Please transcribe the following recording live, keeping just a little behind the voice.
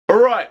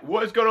Alright,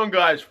 what is going on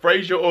guys?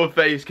 Fraser or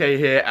FaZe Kay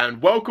here, and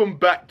welcome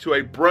back to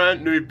a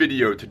brand new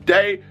video.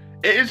 Today,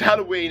 it is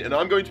Halloween, and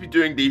I'm going to be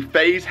doing the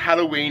FaZe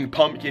Halloween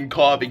Pumpkin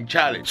Carving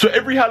Challenge. So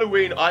every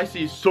Halloween, I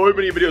see so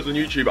many videos on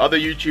YouTube, other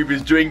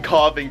YouTubers doing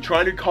carving,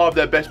 trying to carve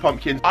their best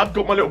pumpkins. I've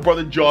got my little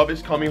brother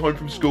Jarvis coming home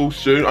from school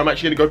soon. I'm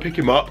actually going to go pick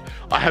him up.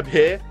 I have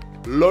here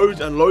loads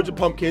and loads of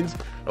pumpkins,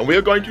 and we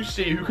are going to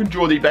see who can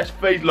draw the best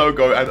FaZe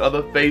logo and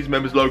other FaZe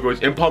members'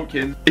 logos in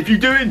pumpkins. If you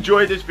do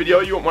enjoy this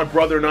video, you want my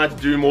brother and I to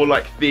do more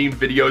like themed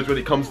videos when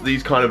it comes to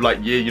these kind of like,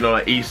 yeah, you know,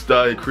 like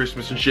Easter,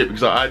 Christmas and shit,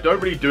 because I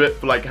don't really do it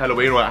for like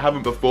Halloween, or I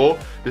haven't before.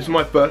 This is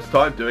my first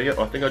time doing it.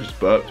 I think I just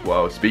burped while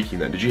I was speaking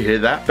then. Did you hear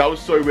that? That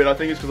was so weird. I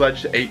think it's because I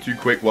just ate too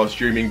quick while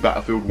streaming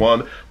Battlefield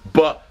 1.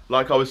 But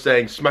like I was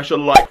saying, smash a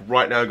like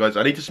right now, guys.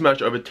 I need to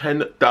smash over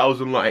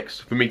 10,000 likes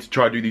for me to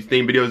try to do these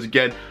theme videos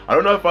again. I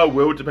don't know if I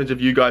will. It depends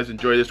if you guys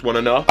enjoy this one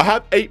enough. I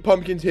have 8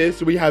 pumpkins here,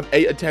 so we have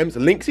 8 attempts.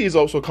 Linksy is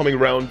also coming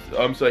around,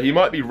 so he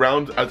might be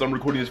round as I'm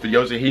recording this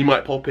video, so he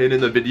might pop in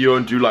the video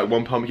and do like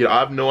one pumpkin. I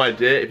have no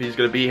idea if he's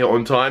going to be here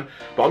on time,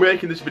 but I'm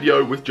making this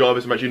video with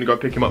Jarvis. I'm actually going to go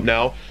pick him up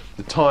now.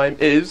 The time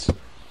is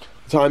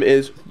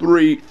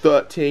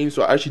 3:13,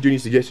 so I actually do need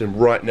to get him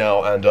right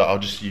now, and I'll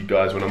just see you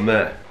guys when I'm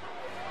there.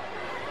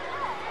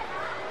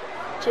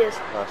 Cheers.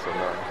 Nice one,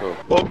 man. Cool.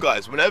 Well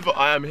guys, whenever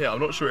I am here, I'm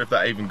not sure if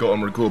that even got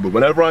on record, but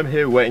whenever I'm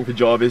here waiting for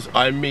Jarvis,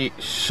 I meet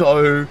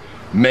so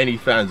many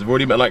fans. I've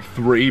already met like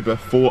 3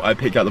 before I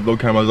pick out the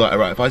vlog camera. I was like,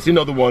 alright, if I see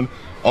another one,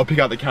 I'll pick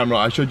out the camera.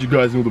 I showed you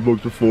guys in all the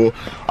vlogs before.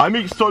 I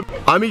meet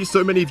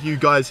so many of you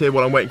guys here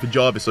while I'm waiting for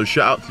Jarvis, so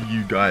shout out to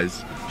you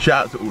guys.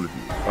 Shout out to all of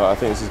you. I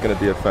think this is going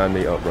to be a fan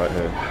meet up right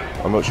here.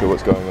 I'm not sure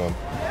what's going on.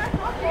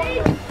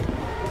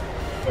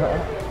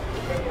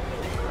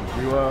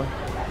 Do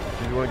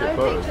you want to get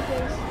photos?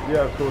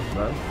 Yeah, of course,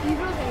 man.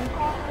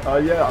 Are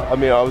you vlogging? Yeah, I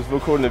mean, I was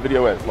recording a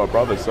video with my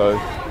brother, so.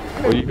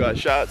 Well, you guys,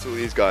 shout out to all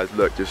these guys.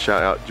 Look, just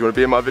shout out. Do you want to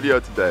be in my video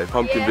today?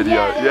 Pumpkin video.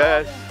 Yeah.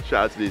 Yes.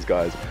 Shout out to these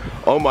guys.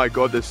 Oh my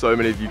God, there's so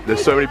many of you.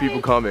 There's so many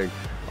people coming.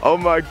 Oh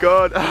my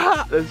God,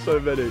 there's so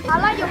many. I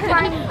like your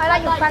prank. I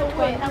like your prank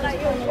twin.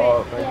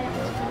 Oh, thank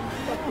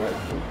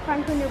you.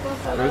 Prank on your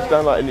brother. Can we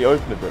stand like in the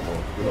open a bit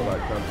more? We're not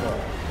like stand up.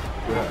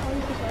 Yeah.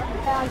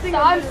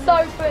 I'm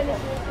so funny.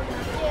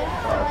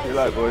 See you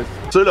later, boys.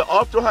 So look,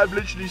 after I've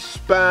literally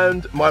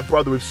spammed my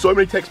brother with so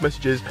many text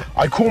messages,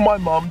 I call my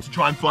mum to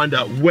try and find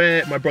out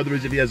where my brother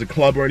is, if he has a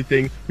club or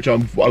anything, which I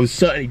was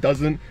certain he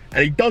doesn't.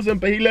 And he doesn't,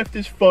 but he left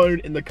his phone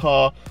in the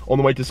car on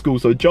the way to school.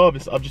 So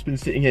Jarvis, I've just been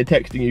sitting here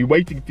texting you,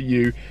 waiting for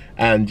you.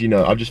 And you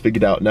know, I've just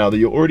figured out now that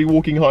you're already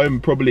walking home,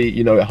 probably,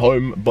 you know, at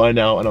home by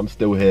now, and I'm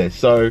still here.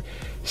 So,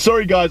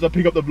 sorry guys, I'll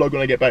pick up the vlog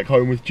when I get back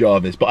home with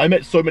Jarvis. But I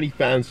met so many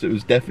fans, so it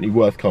was definitely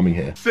worth coming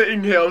here.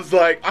 Sitting here, I was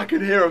like, I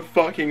could hear a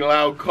fucking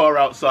loud car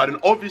outside. And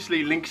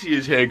obviously, Linksy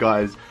is here,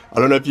 guys. I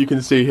don't know if you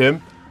can see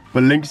him,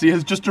 but Linksy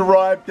has just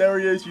arrived. There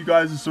he is. You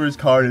guys saw his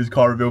car in his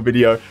car reveal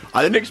video.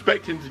 I didn't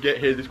expect him to get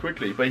here this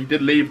quickly, but he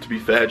did leave, to be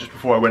fair, just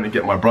before I went and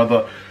get my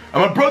brother.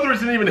 And my brother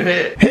isn't even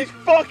here. He's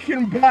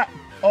fucking back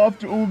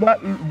after all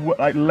that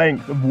like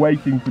length of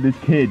waiting for this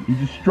kid. He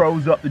just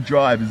strolls up the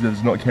drive as if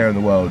there's not a care in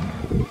the world.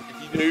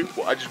 If he knew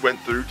what I just went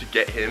through to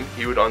get him,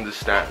 he would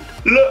understand.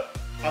 Look,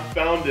 I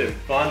found him,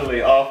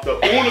 finally. After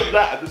all of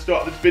that at the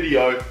start of this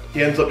video,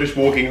 he ends up just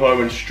walking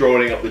home and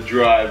strolling up the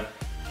drive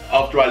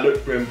after I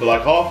looked for him for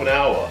like half an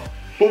hour.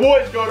 But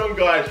what is going on,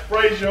 guys?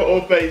 Fraser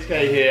or FaZe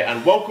Kay here,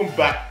 and welcome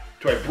back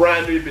to a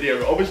brand new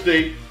video.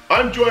 Obviously,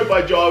 I'm joined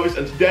by Jarvis,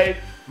 and today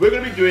we're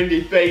going to be doing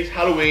the FaZe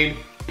Halloween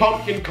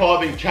Pumpkin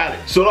Carving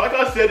Challenge. So like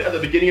I said at the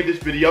beginning of this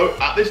video,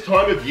 at this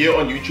time of year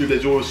on YouTube,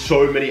 there's always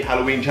so many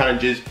Halloween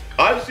challenges.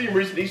 I've seen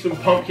recently some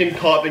pumpkin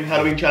carving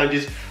Halloween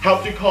challenges, how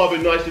to carve a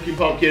nice looking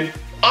pumpkin.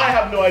 I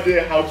have no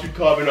idea how to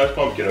carve a nice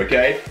pumpkin,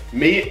 okay?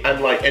 Me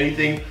and like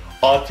anything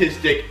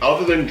artistic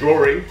other than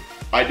drawing,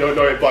 I don't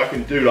know if I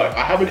can do. Like,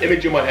 I have an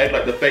image in my head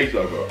like the FaZe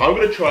logo. I'm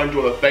gonna try and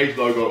draw the FaZe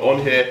logo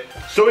on here.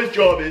 So is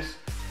Jarvis.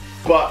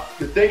 But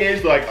the thing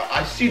is, like,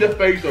 I see the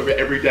FaZe logo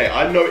every day.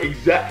 I know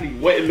exactly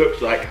what it looks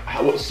like,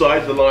 what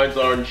size the lines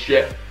are and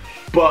shit.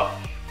 But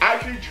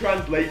actually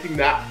translating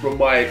that from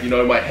my, you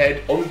know, my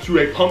head onto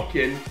a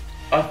pumpkin,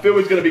 I feel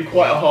it's gonna be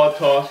quite a hard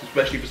task,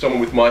 especially for someone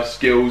with my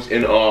skills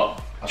in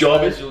art.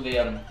 Jarvis? All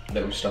the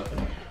little stuff in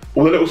it.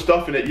 All the little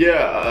stuff in it,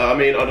 yeah. I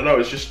mean, I don't know,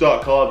 let's just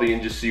start carving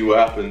and just see what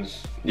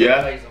happens.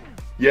 Yeah?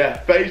 Yeah,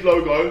 FaZe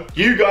logo.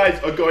 You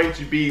guys are going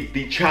to be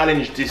the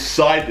challenge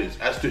deciders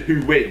as to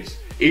who wins.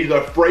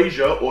 Either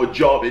Fraser or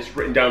Jarvis,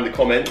 written down in the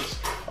comments.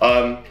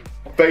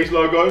 FaZe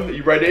logo, are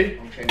you ready?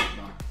 I'm changing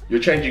knife.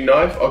 You're changing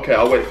knife? Okay,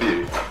 I'll wait for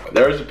you.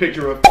 There is a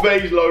picture of a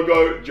FaZe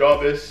logo,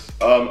 Jarvis.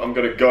 I'm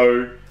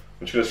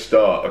just gonna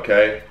start,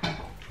 okay?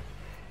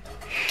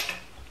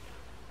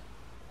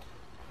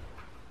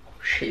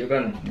 Shit, you're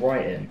going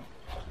right in.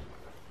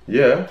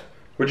 Yeah,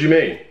 what do you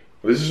mean?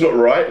 Well, this is not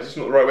right, is this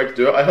not the right way to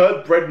do it? I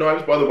heard bread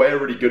knives, by the way, are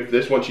really good for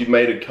this once you've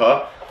made a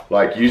cut.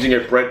 Like using a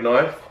bread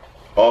knife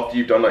after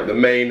you've done like the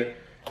main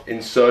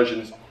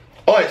insertions.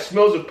 Oh, it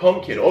smells of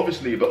pumpkin,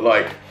 obviously, but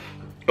like,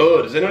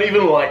 oh, does anyone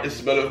even like the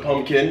smell of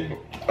pumpkin?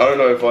 I don't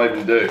know if I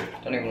even do.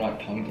 I don't even like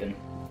pumpkin.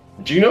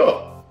 Do you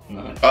not?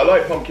 No. I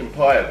like pumpkin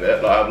pie a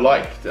bit.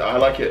 Like I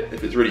like it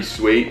if it's really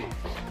sweet.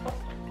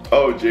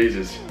 Oh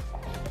Jesus.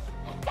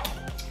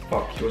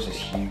 Fuck, yours is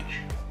huge.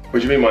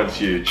 What do you mean mine's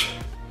huge?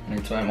 I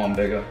need to make one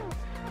bigger.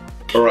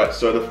 Alright,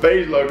 so the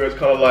FaZe logo is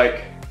kind of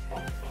like,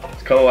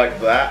 it's kind of like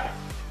that.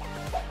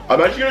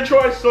 I'm actually going to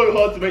try so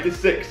hard to make this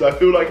sick, because I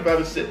feel like if I have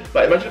a sick,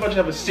 like imagine if I just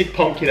have a sick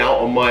pumpkin out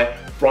on my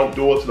front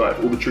door tonight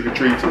for all the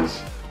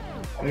trick-or-treaters.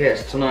 Oh yeah,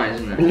 it's tonight,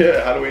 isn't it?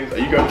 Yeah, Halloween. Are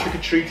you going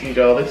trick-or-treating,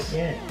 Jarvis?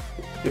 Yeah.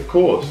 Of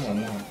course. No,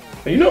 I'm not.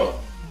 Are you not?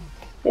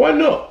 Why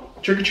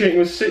not? Trick-or-treating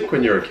was sick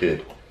when you were a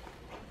kid.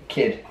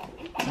 Kid?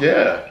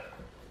 Yeah.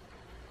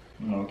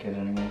 I'm not a kid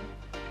anymore.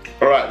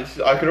 Alright, this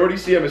is, I can already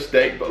see a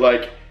mistake, but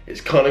like, it's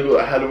kind of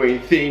got a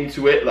Halloween theme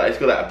to it, like it's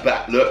got that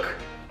bat look.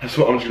 That's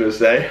what I'm just gonna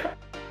say.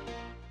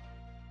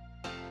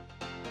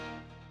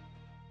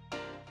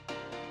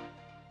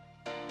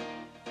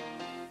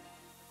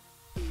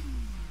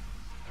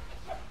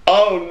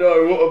 Oh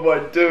no, what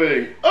am I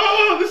doing?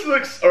 Oh, this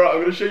looks, alright,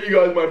 I'm gonna show you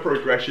guys my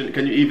progression.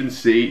 Can you even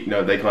see?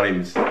 No, they can't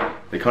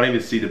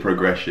even see the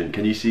progression.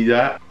 Can you see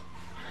that?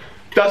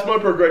 That's my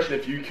progression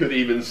if you could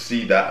even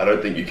see that. I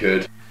don't think you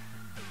could.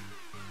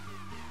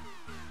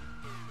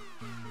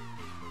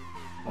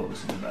 What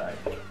was in the bag?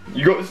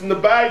 You got this in the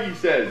bag, he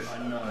says.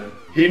 I know.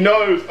 He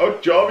knows. Oh,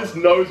 Jarvis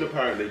knows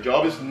apparently.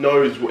 Jarvis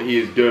knows what he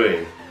is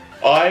doing.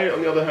 I,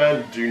 on the other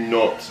hand, do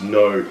not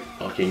know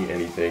fucking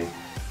anything.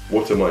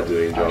 What am I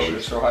doing, Jarvis? Actually,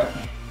 it's alright.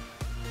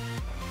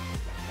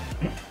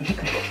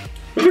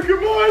 Look at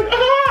mine!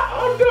 Ah,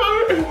 oh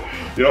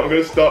no! You know, I'm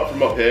gonna start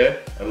from up here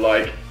and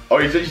like. Oh,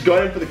 he's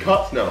going in for the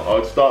cuts now. I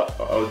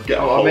would get.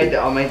 Oh, I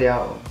made the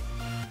out.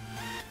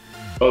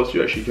 Oh, so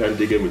you actually can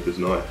dig in with this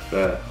knife.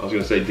 There. I was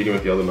gonna say dig in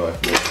with the other knife.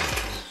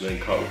 And then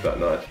cut with that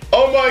knife.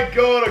 Oh my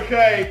god,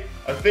 okay.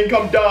 I think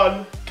I'm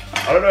done.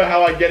 I don't know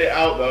how I get it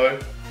out though.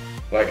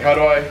 Like, how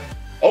do I?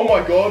 Oh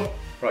my god.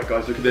 Right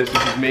guys, look at this.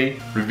 This is me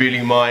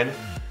revealing mine.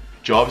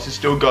 Jarvis is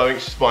still going,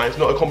 it's fine. It's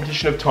not a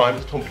competition of time,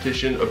 it's a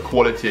competition of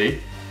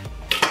quality.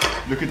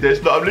 Look at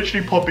this. Look, I'm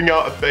literally popping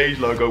out a FaZe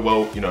logo.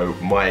 Well, you know,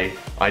 my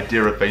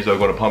idea of FaZe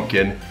logo on a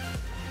pumpkin.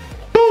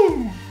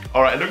 Boom!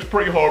 Alright, it looks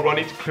pretty horrible. I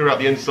need to clear out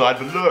the inside,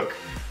 but look.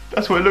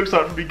 That's what it looks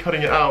like from me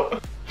cutting it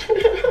out.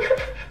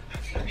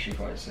 It's actually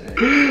quite sick.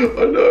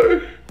 I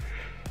know.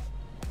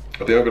 I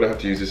think I'm gonna have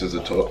to use this as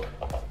a top.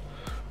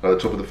 The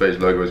top of the FaZe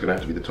logo is gonna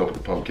have to be the top of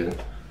the pumpkin.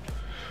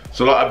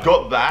 So like, I've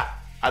got that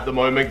at the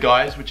moment,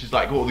 guys, which is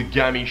like all the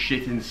gammy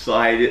shit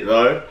inside it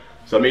though.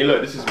 So I mean,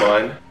 look, this is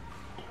mine.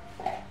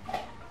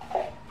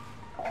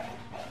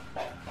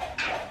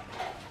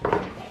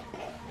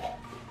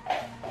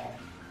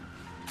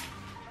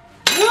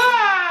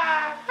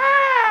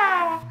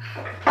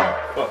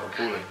 Fuck, I'm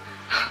falling.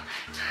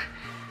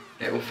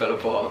 It all fell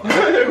apart.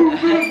 It all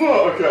fell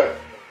apart, okay.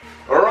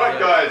 Alright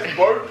guys,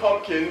 both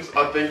pumpkins,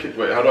 I think it,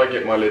 wait, how do I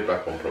get my lid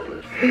back on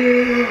properly?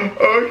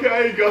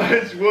 Okay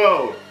guys,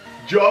 well,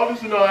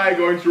 Jarvis and I are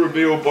going to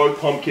reveal both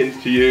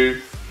pumpkins to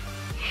you.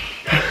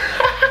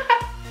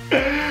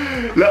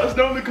 Let us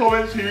know in the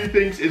comments who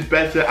thinks is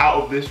better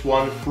out of this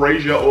one,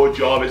 Frazier or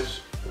Jarvis.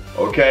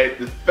 Okay,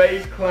 the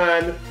FaZe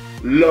Clan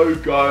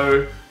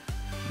logo,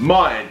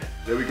 mine.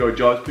 There we go,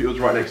 Jarvis, put yours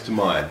right next to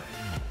mine.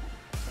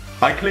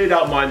 I cleared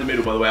out mine in the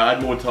middle, by the way. I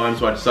had more time,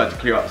 so I decided to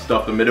clear out the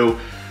stuff in the middle.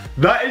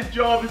 That is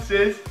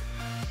Jarvis's.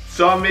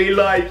 So I mean,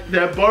 like,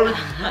 they're both,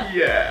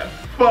 yeah.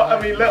 But I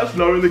mean, let us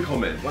know in the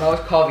comments. When I was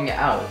carving it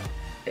out,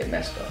 it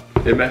messed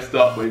up. It messed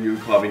up when you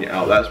were carving it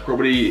out. That's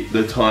probably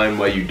the time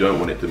where you don't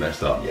want it to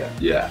mess up. Yeah.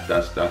 Yeah,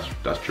 that's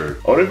true.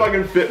 I wonder if I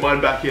can fit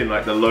mine back in,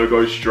 like the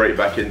logo straight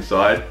back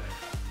inside.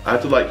 I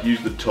had to like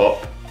use the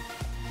top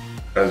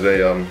as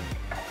a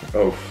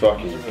oh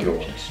fucking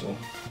god. Jigsaw.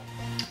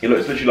 You look,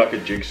 it's literally like a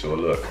jigsaw,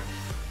 look.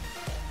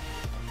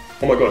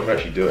 Oh my god, I can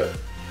actually do it.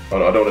 Oh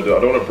no, I don't want to do it.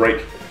 I don't want to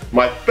break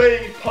my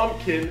FaZe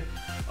pumpkin.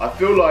 I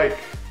feel like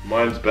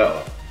mine's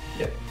better.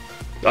 Yeah.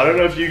 I don't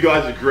know if you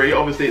guys agree.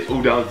 Obviously, it's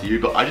all down to you,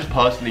 but I just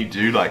personally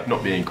do, like,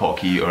 not being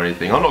cocky or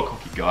anything. I'm not a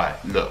cocky guy.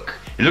 Look,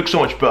 it looks so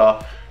much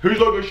better. Whose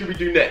logo should we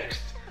do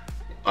next?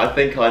 I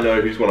think I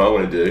know whose one I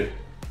want to do.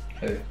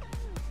 Who?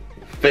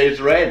 FaZe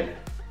Rain.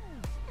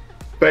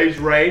 FaZe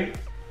Rain.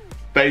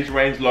 FaZe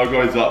Rain's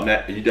logo is up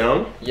next. Are you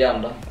down? Yeah,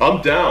 I'm done.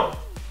 I'm down.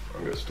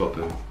 I'm gonna stop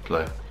and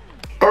play.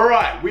 All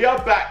right, we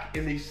are back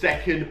in the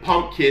second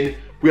pumpkin.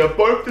 We have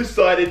both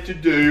decided to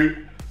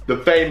do the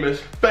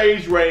famous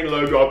FaZe Rain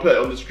logo. I'll put it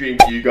on the screen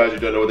for you guys who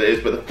don't know what it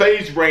is, but the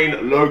FaZe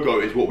Rain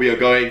logo is what we are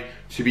going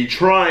to be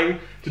trying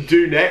to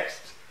do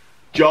next.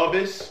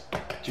 Jarvis,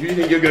 do you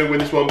think you're going to win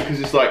this one?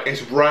 Because it's like,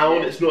 it's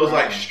round, it's not as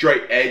like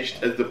straight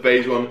edged as the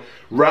FaZe one.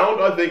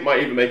 Round, I think,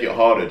 might even make it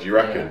harder, do you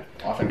reckon?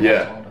 Yeah, I think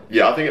it's harder.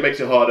 Yeah, I think it makes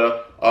it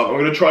harder. I'm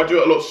going to try to do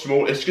it a lot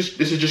smaller. This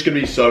is just going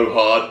to be so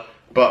hard,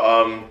 but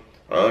I'm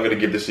going to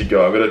give this a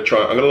go. I'm going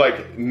to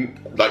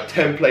like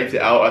template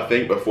it out, I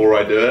think, before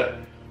I do it.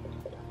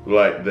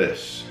 Like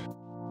this.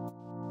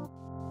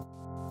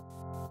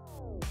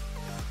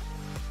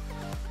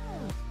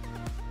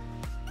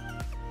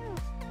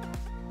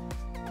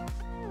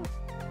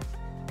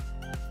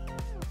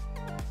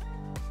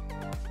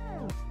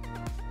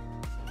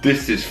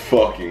 This is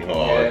fucking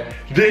hard. Yeah.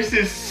 This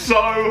is so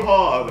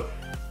hard.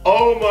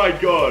 Oh my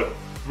god.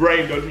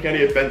 Brain, don't take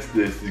any offense to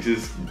this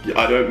because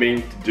I don't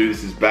mean to do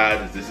this as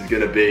bad as this is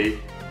gonna be.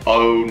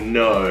 Oh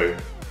no.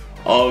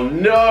 Oh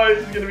no,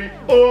 this is gonna be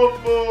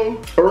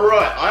awful.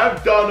 Alright, I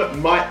have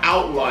done my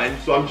outline,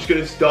 so I'm just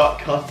gonna start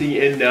cutting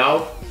in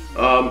now.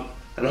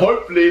 And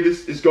hopefully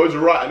this goes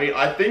alright. I mean,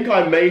 I think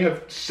I may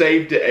have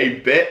saved it a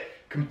bit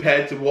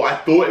compared to what I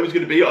thought it was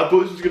gonna be. I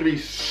thought this was gonna be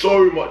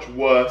so much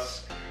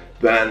worse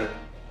than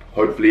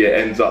hopefully it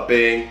ends up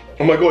being.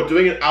 Oh my god,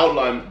 doing an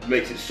outline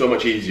makes it so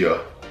much easier.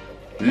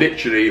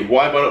 Literally,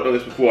 why have I not done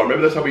this before? I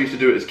remember that's how we used to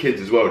do it as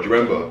kids as well, do you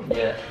remember?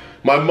 Yeah.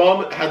 My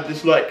mom had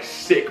this like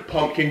sick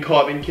pumpkin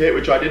carving kit,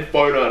 which I did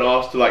phone her and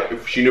asked her like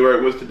if she knew where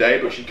it was today,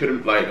 but she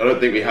couldn't, like, I don't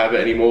think we have it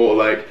anymore, or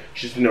like,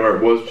 she just didn't know where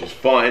it was, which is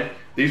fine.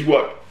 These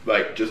work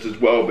like just as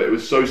well, but it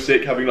was so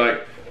sick having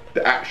like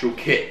the actual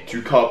kit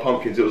to carve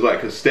pumpkins. It was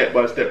like a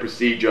step-by-step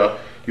procedure.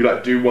 You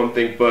like do one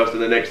thing first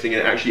and the next thing,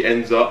 and it actually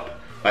ends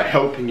up like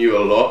helping you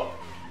a lot.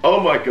 Oh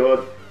my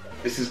god,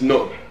 this is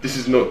not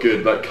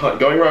good. Like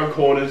going around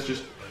corners,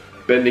 just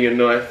bending a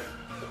knife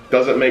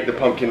doesn't make the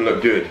pumpkin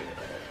look good.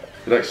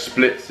 It like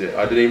splits it.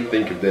 I didn't even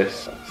think of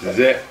this. This is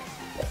it.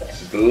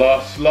 This is the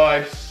last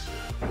slice.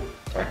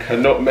 I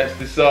cannot mess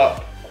this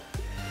up.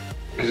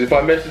 Because if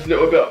I mess this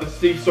little bit up, the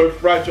seed's so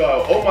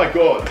fragile. Oh my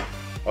god.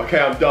 Okay,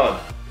 I'm done.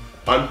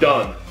 I'm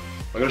done.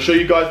 I'm going to show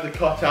you guys the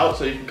cutout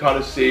so you can kind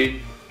of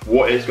see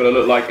what it's going to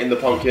look like in the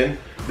pumpkin.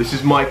 This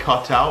is my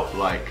cutout,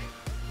 like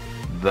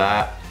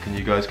that. Can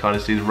you guys kind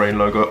of see the rain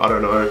logo? I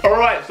don't know.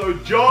 Alright, so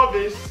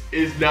Jarvis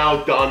is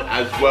now done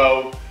as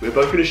well. We're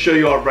both going to show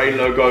you our rain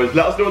logos.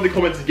 Let us know in the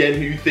comments again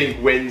who you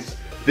think wins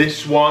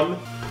this one.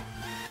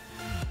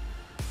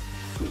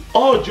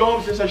 Oh,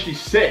 Jarvis is actually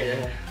sick.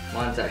 Yeah,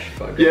 mine's actually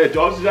quite good. Yeah,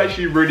 Jarvis is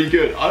actually really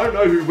good. I don't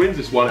know who wins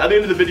this one. At the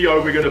end of the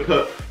video, we're going to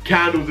put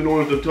candles in all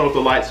of them, turn off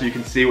the lights so you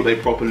can see what they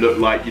proper look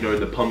like, you know,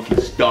 in the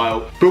pumpkin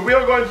style. But we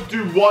are going to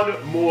do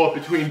one more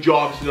between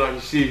Jarvis and I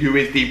to see who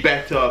is the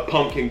better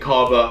pumpkin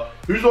carver.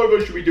 Whose logo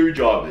should we do,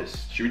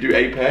 Jarvis? Should we do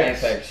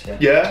Apex? Apex, yeah.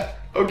 Yeah?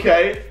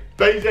 Okay.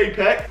 FaZe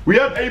Apex. We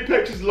have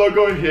Apex's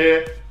logo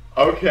here.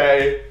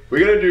 Okay. We're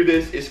going to do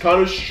this. It's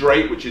kind of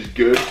straight, which is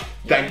good.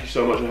 Thank you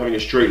so much for having a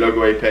straight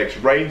logo, Apex.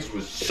 Reigns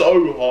was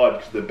so hard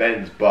because of the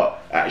bends,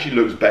 but it actually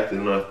looks better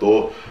than I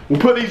thought.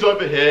 We'll put these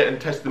over here and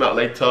test them out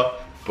later.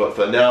 But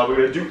for now, we're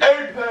going to do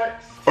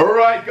Apex.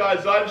 Alright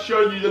guys, I've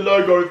shown you the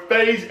logo,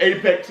 FaZe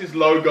Apex's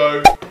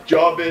logo.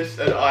 Jarvis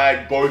and I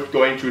are both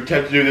going to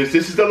attempt to do this.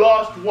 This is the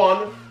last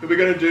one that we're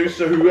going to do,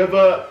 so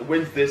whoever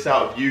wins this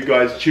out of you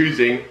guys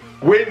choosing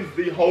wins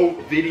the whole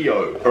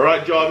video.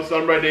 Alright Jarvis,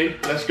 I'm ready.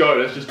 Let's go,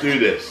 let's just do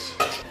this.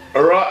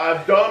 Alright,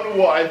 I've done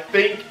what I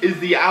think is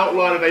the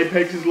outline of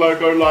Apex's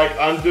logo. Like,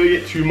 I'm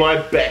doing it to my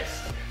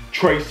best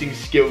tracing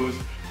skills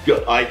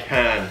that I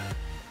can.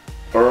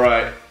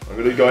 Alright, I'm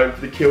going to go in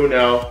for the kill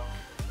now.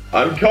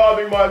 I'm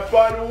carving my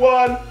final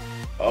one.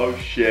 Oh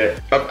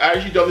shit. I've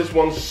actually done this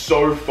one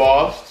so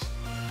fast.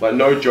 Like,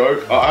 no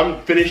joke. I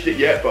haven't finished it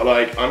yet, but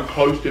like, I'm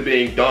close to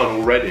being done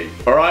already.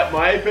 Alright,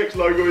 my Apex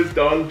logo is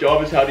done.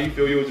 Jarvis, how do you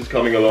feel yours is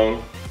coming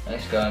along?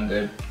 It's going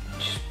good.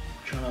 Just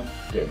trying to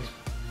get this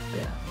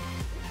bit out.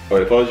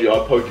 Alright, if I was you,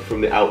 I'd poke it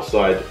from the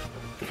outside.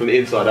 From the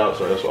inside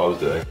outside, that's what I was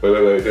doing.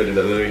 Wait, don't do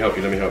that. Let me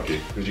help you.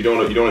 Because you don't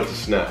want it to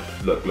snap.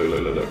 Look.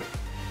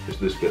 Just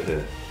this bit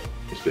here.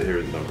 This bit here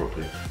isn't done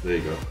properly. There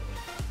you go.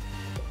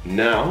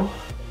 Now,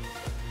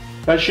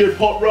 that should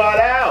pop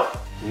right out.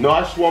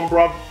 Nice one,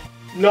 bruv.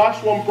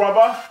 Nice one,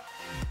 brother.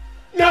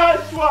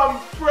 Nice one,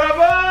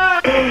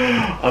 brother.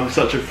 I'm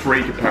such a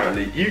freak,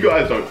 apparently. You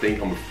guys don't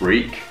think I'm a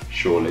freak,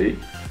 surely.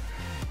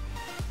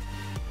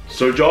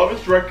 So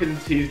Jarvis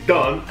reckons he's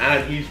done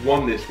and he's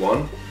won this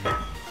one.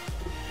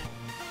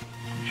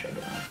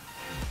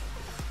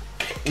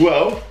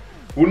 Well,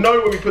 we'll know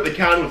when we put the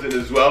candles in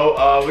as well.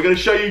 We're going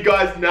to show you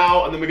guys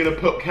now, and then we're going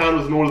to put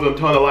candles in all of them,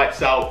 turn the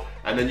lights out,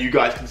 and then you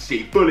guys can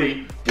see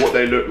fully what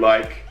they look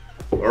like.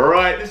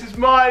 Alright, this is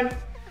mine.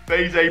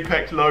 FaZe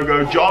Apex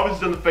logo. Jarvis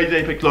has done the FaZe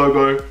Apex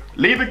logo.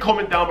 Leave a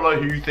comment down below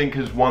who you think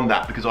has won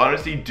that, because I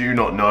honestly do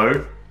not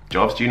know.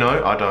 Jarvis, do you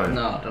know? I don't.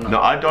 No, I don't know.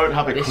 No, I don't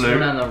have a clue. This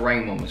one and the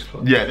rain one was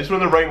close. Yeah, this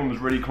one and the rain one was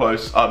really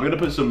close. We're going to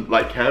put some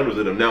like candles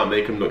in them now and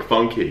make them look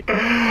funky.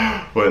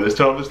 Wait, let's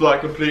turn off this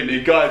light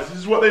completely. Guys, this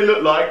is what they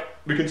look like.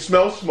 We can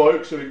smell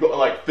smoke, so we've got to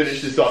like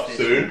finish this up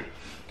soon.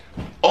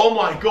 Oh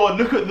my god,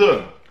 look at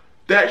them.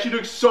 They actually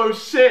look so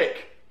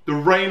sick. The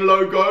rain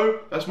logo,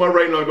 that's my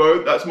rain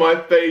logo. That's my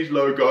FaZe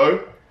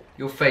logo.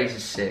 Your face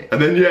is sick.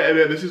 And then yeah,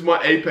 this is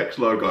my Apex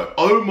logo.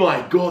 Oh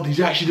my god, these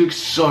actually look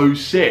so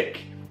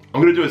sick.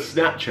 I'm gonna do a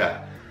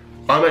Snapchat.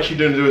 I'm actually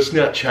going to do a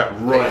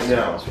Snapchat right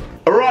now.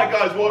 Alright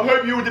guys, well I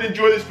hope you all did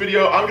enjoy this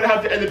video. I'm going to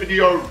have to end the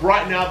video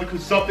right now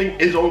because something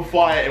is on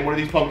fire in one of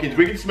these pumpkins.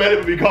 We can smell it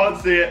but we can't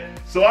see it.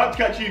 So I have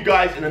to catch you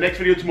guys in the next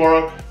video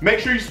tomorrow. Make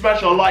sure you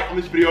smash a like on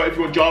this video if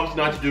you want Jarvis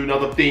and I to do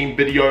another themed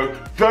video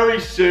very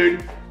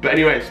soon. But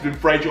anyway, it's been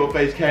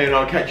FaZe Kay and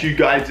I'll catch you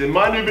guys in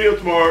my new video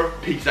tomorrow.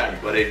 Peace out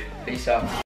everybody. Peace out.